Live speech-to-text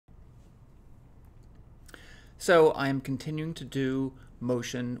So I am continuing to do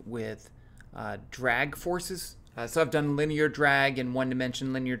motion with drag forces. So I've done linear drag in one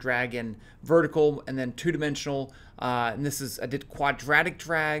dimension, linear drag in vertical, and then two-dimensional. And I did quadratic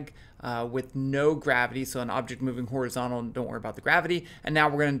drag with no gravity, so an object moving horizontal, don't worry about the gravity. And now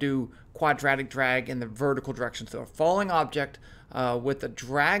we're going to do quadratic drag in the vertical direction. So a falling object with a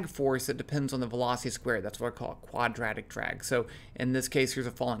drag force that depends on the velocity squared. That's what I call a quadratic drag. So in this case, here's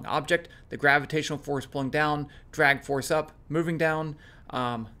a falling object. The gravitational force pulling down, drag force up, moving down.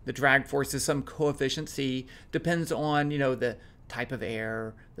 The drag force is some coefficient c, depends on, the type of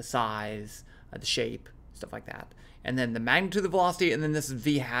air, the size, the shape, stuff like that. And then the magnitude of the velocity, and then this is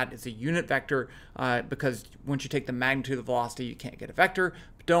v hat. It's a unit vector because once you take the magnitude of the velocity, you can't get a vector.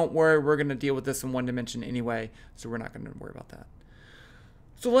 But don't worry, we're going to deal with this in one dimension anyway, so we're not going to worry about that.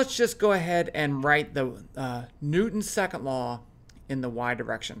 So let's just go ahead and write the Newton's second law in the y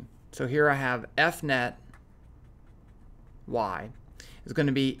direction. So here I have F net y is going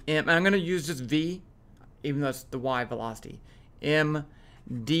to be m, and I'm going to use just v, even though it's the y velocity, m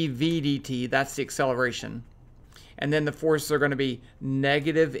dv dt, that's the acceleration. And then the forces are going to be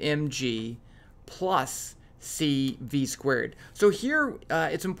negative mg plus cv squared. So here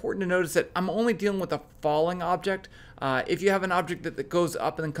it's important to notice that I'm only dealing with a falling object. If you have an object that goes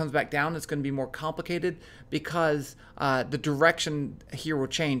up and then comes back down, it's going to be more complicated because the direction here will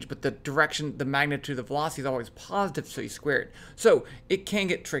change, but the direction, the magnitude of the velocity is always positive c squared. So it can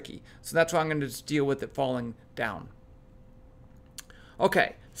get tricky. So that's why I'm going to just deal with it falling down.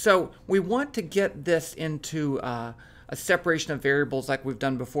 Okay, so we want to get this into a separation of variables like we've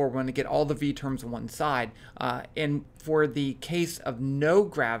done before. We're going to get all the v terms on one side. And for the case of no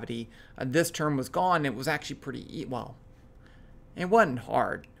gravity, this term was gone. It was actually pretty, well, it wasn't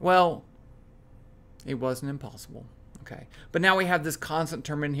hard. Well, it wasn't impossible. Okay, but now we have this constant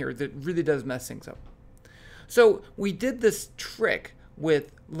term in here that really does mess things up. So we did this trick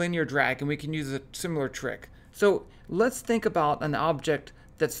with linear drag, and we can use a similar trick. So let's think about an object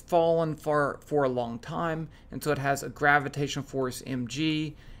that's fallen for a long time, and so it has a gravitational force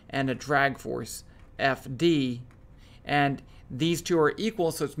mg and a drag force fd, and these two are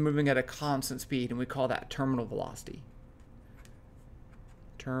equal, so it's moving at a constant speed, and we call that terminal velocity.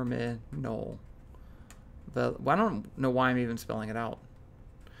 Terminal. Well, I don't know why I'm even spelling it out.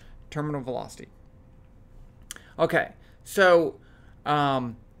 Terminal velocity. Okay, so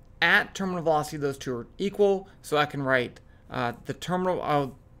at terminal velocity, those two are equal, so I can write the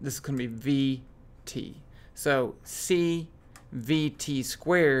terminal, this is going to be Vt. So C Vt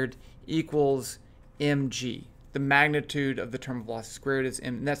squared equals mg. The magnitude of the terminal velocity squared is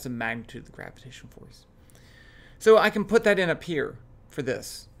m, and that's the magnitude of the gravitational force. So I can put that in up here for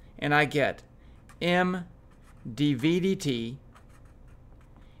this, and I get m dv dt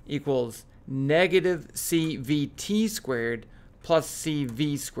equals negative c vt squared plus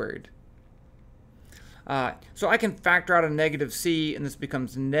cv squared. So I can factor out a negative c, and this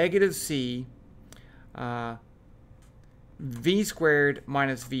becomes negative c v squared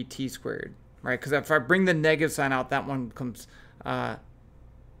minus vt squared, right? Because if I bring the negative sign out, that one becomes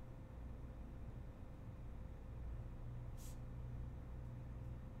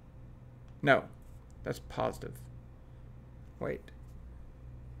no, that's positive. Wait.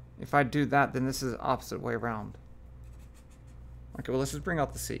 If I do that, then this is the opposite way around. Okay, well, let's just bring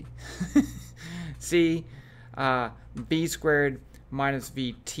out the c. C b squared minus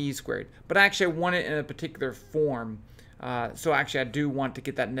vt squared. But actually, I want it in a particular form. So actually, I do want to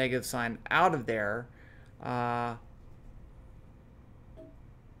get that negative sign out of there. Well,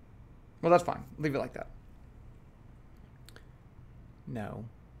 that's fine. Leave it like that. No.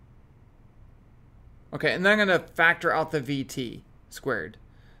 Okay, and then I'm going to factor out the vt squared.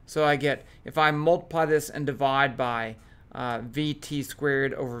 So I get, if I multiply this and divide by vt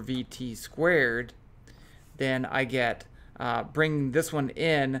squared over vt squared, then I get, bring this one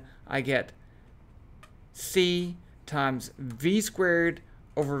in, I get c times v squared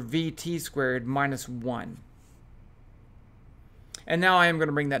over vt squared minus 1. And now I am going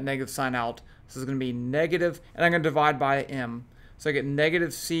to bring that negative sign out. So it's going to be negative, and I'm going to divide by m. So I get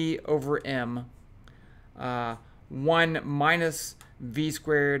negative c over m, 1 minus v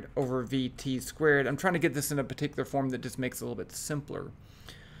squared over vt squared. I'm trying to get this in a particular form that just makes it a little bit simpler.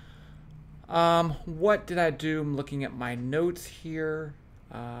 What did I do? I'm looking at my notes here.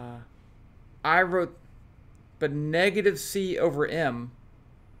 I wrote, but negative c over m,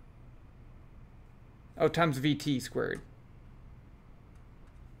 times vt squared.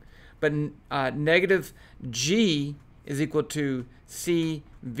 But negative g is equal to c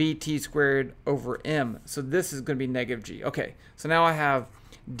vt squared over m. So this is going to be negative g. Okay, so now I have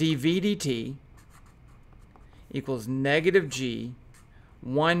dv dt equals negative g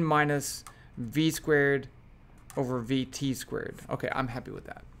 1 minus v squared over vt squared. Okay, I'm happy with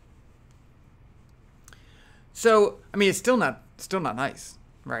that. So, I mean, it's still not nice,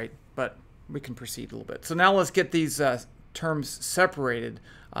 right? But we can proceed a little bit. So now let's get these terms separated.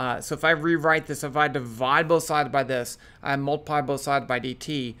 So if I rewrite this, if I divide both sides by this, I multiply both sides by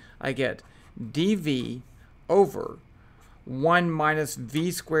dt, I get dv over 1 minus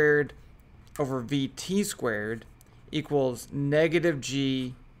v squared over vt squared equals negative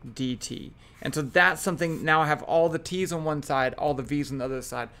g dt. And so that's something, now I have all the t's on one side, all the v's on the other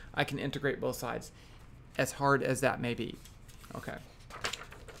side. I can integrate both sides, as hard as that may be. Okay.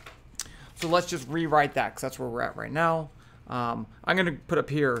 So let's just rewrite that, because that's where we're at right now. I'm going to put up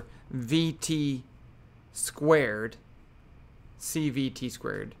here vt squared, cvt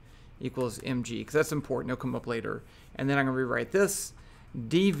squared equals mg, because that's important. It'll come up later. And then I'm going to rewrite this,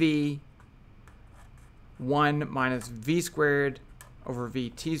 dv 1 minus v squared over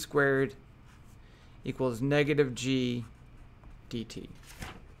vt squared equals negative g dt.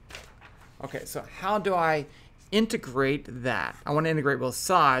 Okay, so how do I integrate that? I want to integrate both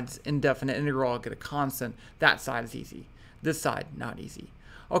sides. Indefinite integral, I'll get a constant. That side is easy. This side, not easy.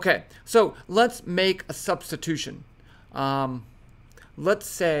 Okay, so let's make a substitution. Let's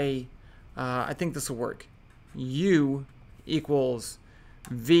say, I think this will work. U equals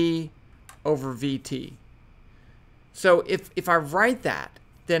v over vt. So if I write that,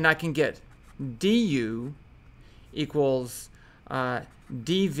 then I can get du equals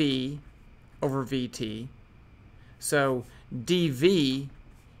dv over vt. So dv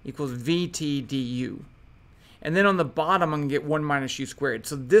equals vt du. And then on the bottom, I'm going to get 1 minus u squared.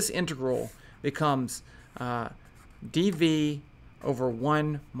 So this integral becomes dv over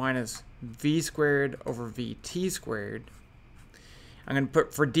 1 minus v squared over vt squared. I'm going to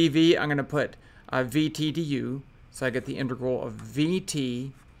put, for dv, I'm going to put vt du. So I get the integral of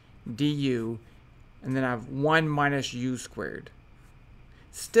vt du. And then I have 1 minus u squared.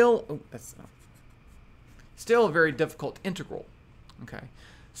 Still, still a very difficult integral. Okay,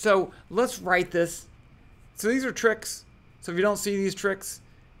 so let's write this. So these are tricks. So if you don't see these tricks,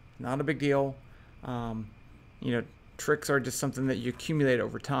 not a big deal. You know, tricks are just something that you accumulate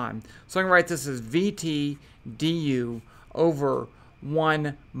over time. So I'm going to write this as vt du over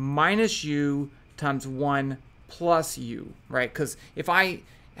 1 minus u times 1 plus u, right? Because if I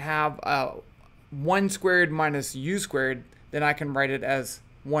have 1 squared minus u squared, then I can write it as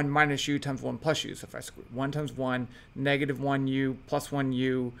 1 minus u times 1 plus u. So if I square 1 times 1, negative 1u plus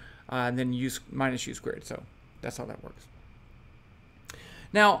 1u, and then u minus u squared. So that's how that works.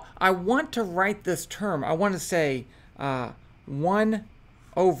 Now, I want to write this term. I want to say 1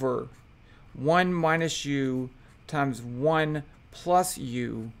 over 1 minus u times 1 plus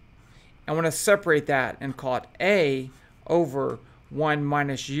u. I want to separate that and call it a over 1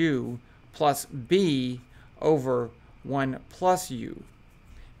 minus u plus b over 1 plus u.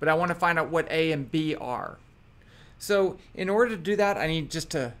 But I want to find out what a and b are. So in order to do that, I need just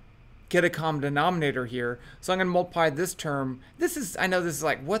to get a common denominator here. So I'm going to multiply this term. This is, I know this is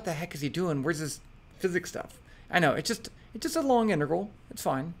like, what the heck is he doing? Where's this physics stuff? I know, it's just a long integral. It's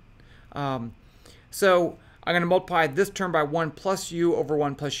fine. So I'm going to multiply this term by 1 plus u over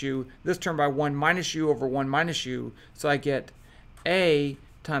 1 plus u, this term by 1 minus u over 1 minus u. So I get a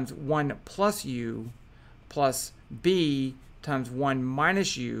times 1 plus u plus b times 1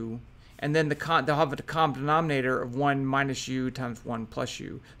 minus u, and then they'll have a common denominator of 1 minus u times 1 plus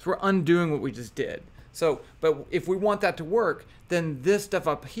u. So we're undoing what we just did. So, but if we want that to work, then this stuff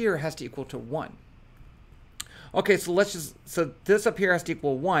up here has to equal to 1. Okay, so so this up here has to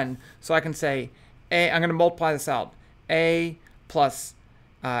equal 1. So I can say I'm going to multiply this out. A plus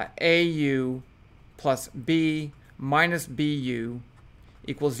au plus b minus bu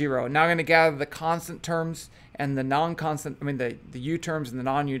equals 0. Now I'm going to gather the constant terms and the non-constant, I mean the u terms and the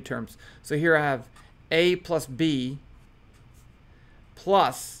non-u terms. So here I have a plus b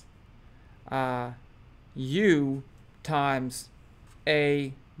plus u times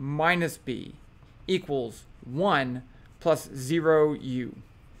a minus b equals 1 plus 0u.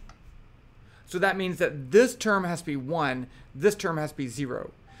 So that means that this term has to be 1, this term has to be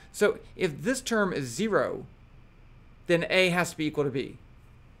 0. So if this term is 0, then a has to be equal to b.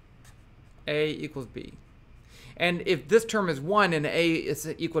 A equals b. And if this term is 1 and a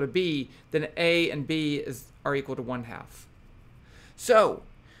is equal to b, then a and b are equal to 1/2. So,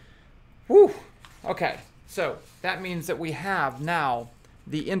 okay. So that means that we have now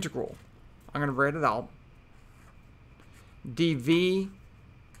the integral. I'm going to write it out. dv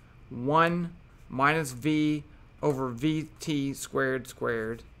 1 minus v over vt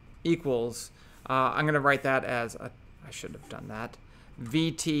squared equals I'm going to write that as, I should have done that,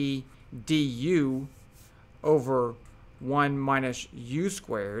 vt du over 1 minus u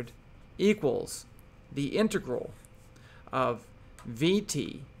squared equals the integral of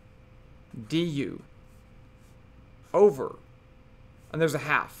vt du over, and there's a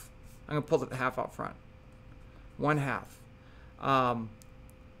half. I'm going to pull the half out front. 1/2.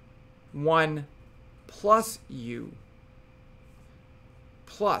 1 plus u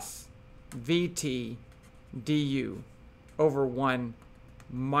plus vt du over 1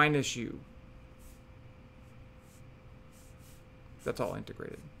 minus u. That's all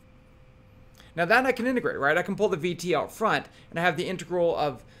integrated. Now that I can integrate, right? I can pull the vt out front, and I have the integral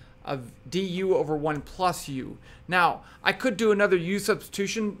of du over 1 plus u. Now, I could do another u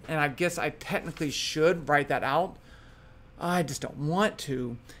substitution, and I guess I technically should write that out. I just don't want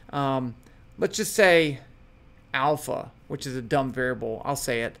to. Let's just say alpha, which is a dumb variable. I'll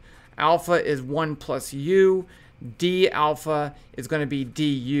say it. Alpha is 1 plus u. D alpha is going to be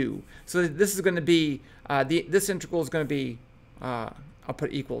du. So this is going to be, this integral is going to be, I'll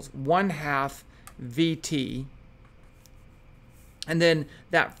put equals 1/2 vt. And then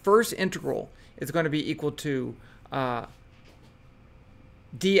that first integral is going to be equal to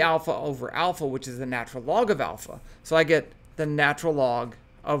d alpha over alpha, which is the natural log of alpha. So I get the natural log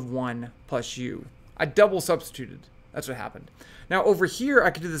of 1 plus u. I double substituted. That's what happened. Now over here, I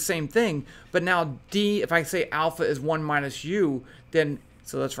could do the same thing, but now d, if I say alpha is 1 minus u, then,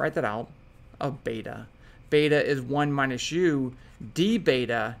 so let's write that out, of beta. Beta is 1 minus u. D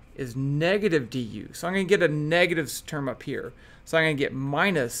beta is negative du. So I'm going to get a negative term up here. So I'm going to get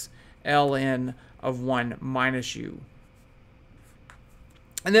minus ln of 1 minus u.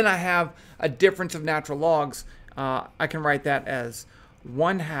 And then I have a difference of natural logs. I can write that as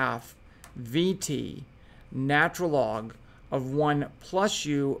 1/2 vt natural log of 1 plus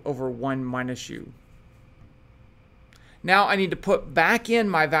u over 1 minus u. Now I need to put back in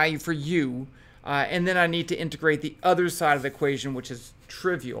my value for u, and then I need to integrate the other side of the equation, which is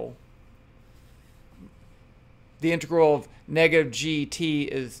trivial. The integral of negative gt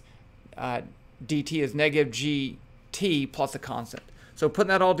is, dt is negative gt plus a constant. So putting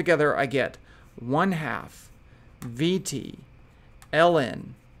that all together, I get 1/2 vt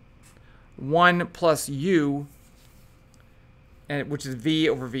ln 1 plus u, and which is v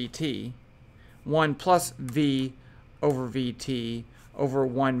over vt, 1 plus v over vt over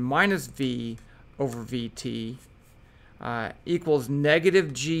 1 minus v over vt equals negative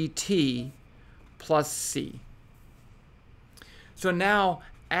gt plus c. So now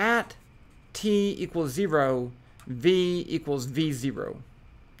at t equals 0, v equals v0.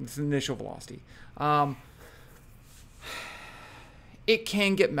 This is initial velocity. It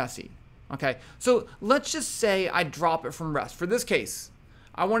can get messy. Okay, so let's just say I drop it from rest. For this case,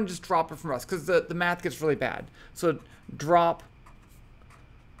 I want to just drop it from rest because the math gets really bad. So drop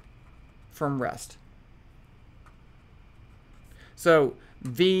from rest. So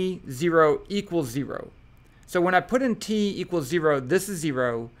v0 equals 0. So when I put in t equals 0, this is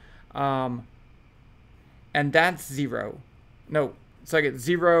 0, and that's 0. No, so I get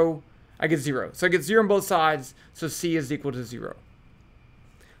 0, I get 0. So I get 0 on both sides, so c is equal to 0.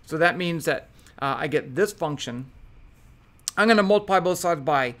 So that means that I get this function. I'm going to multiply both sides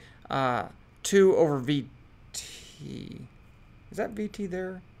by 2 over vt. Is that vt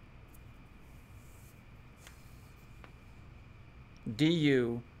there?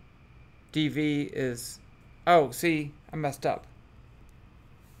 du, dv is, oh, see, I messed up.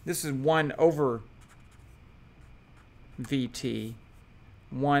 This is 1 over vt,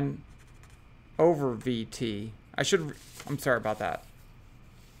 1 over vt. I'm sorry about that.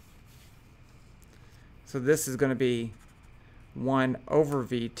 So this is going to be 1 over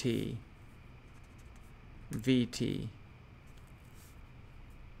vt, vt,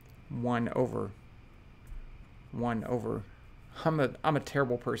 1 over. I'm a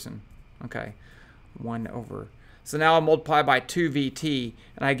terrible person. Okay, 1 over. So now I multiply by 2 vt,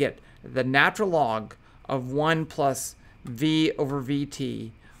 and I get the natural log of 1 plus v over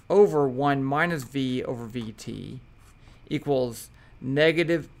vt over 1 minus v over vt equals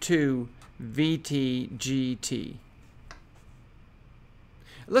negative 2 vt gt.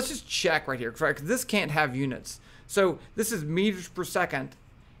 Let's just check right here, because this can't have units. So this is meters per second,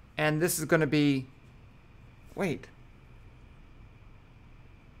 and this is going to be, wait,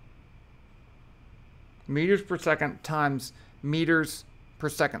 meters per second times meters per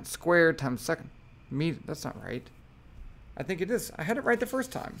second squared times second. That's not right. I think it is. I had it right the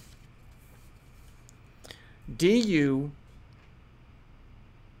first time. du.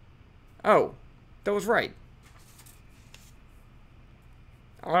 Oh, that was right.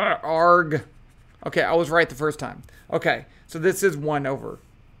 Arg. Okay, I was right the first time. Okay, so this is 1 over.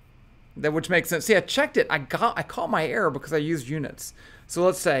 That, which makes sense. See, I checked it. I caught my error because I used units. So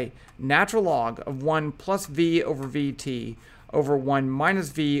let's say natural log of 1 plus v over vt over 1 minus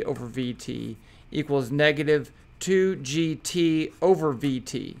v over vt equals negative 2gt over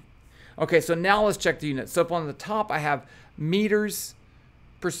vt. Okay, so now let's check the units. So up on the top, I have meters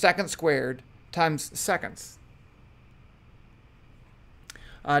per second squared times seconds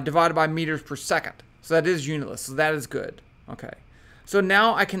divided by meters per second. So that is unitless. So that is good. Okay. So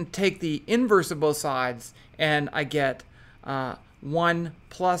now I can take the inverse of both sides, and I get 1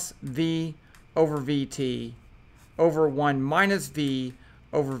 plus v over vt over 1 minus v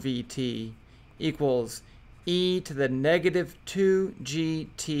over vt equals e to the negative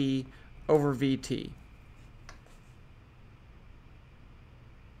 2gt over vt.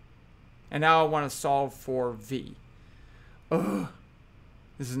 And now I want to solve for v. Ugh,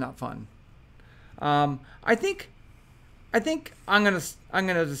 this is not fun. I think I'm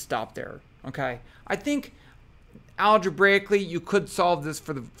gonna just stop there. Okay. I think algebraically you could solve this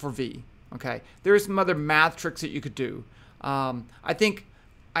for v. Okay. There are some other math tricks that you could do. I think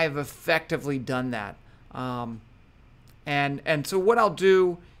I have effectively done that. And so what I'll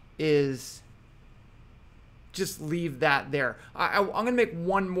do is just leave that there. I'm going to make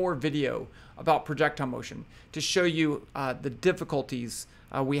one more video about projectile motion to show you the difficulties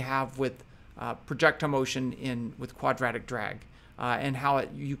we have with projectile motion with quadratic drag, and how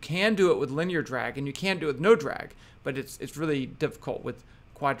you can do it with linear drag and you can do it with no drag, but it's really difficult with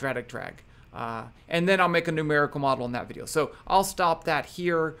quadratic drag. And then I'll make a numerical model in that video. So I'll stop that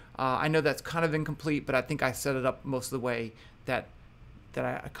here. I know that's kind of incomplete, but I think I set it up most of the way that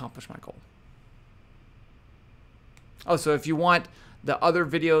I accomplished my goal. Oh, so if you want the other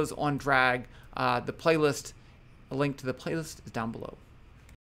videos on drag, the link to the playlist is down below.